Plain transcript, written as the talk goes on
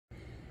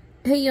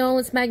Hey y'all,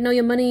 it's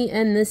Magnolia Money,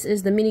 and this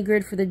is the mini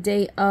grid for the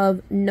day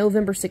of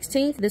November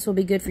 16th. This will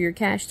be good for your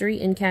Cash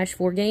 3 and Cash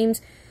 4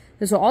 games.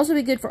 This will also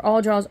be good for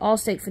all draws, all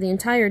state for the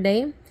entire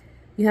day.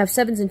 You have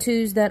 7s and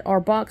 2s that are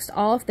boxed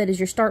off. That is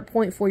your start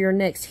point for your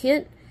next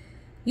hit.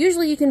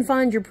 Usually you can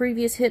find your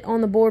previous hit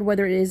on the board,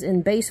 whether it is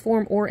in base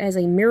form or as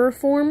a mirror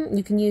form.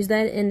 You can use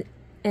that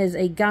as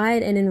a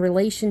guide and in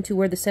relation to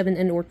where the 7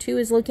 and or 2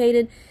 is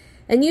located.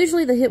 And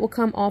usually the hit will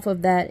come off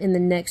of that in the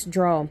next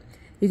draw.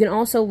 You can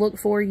also look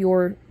for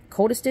your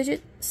coldest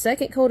digit,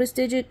 second coldest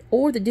digit,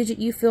 or the digit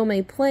you feel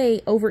may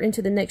play over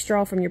into the next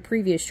draw from your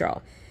previous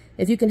draw.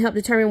 If you can help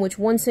determine which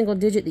one single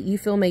digit that you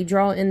feel may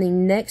draw in the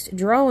next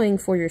drawing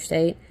for your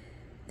state,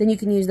 then you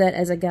can use that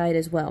as a guide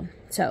as well.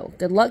 So,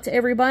 good luck to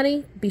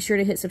everybody. Be sure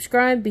to hit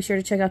subscribe. Be sure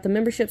to check out the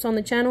memberships on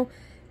the channel.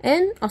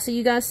 And I'll see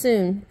you guys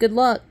soon. Good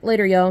luck.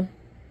 Later, y'all.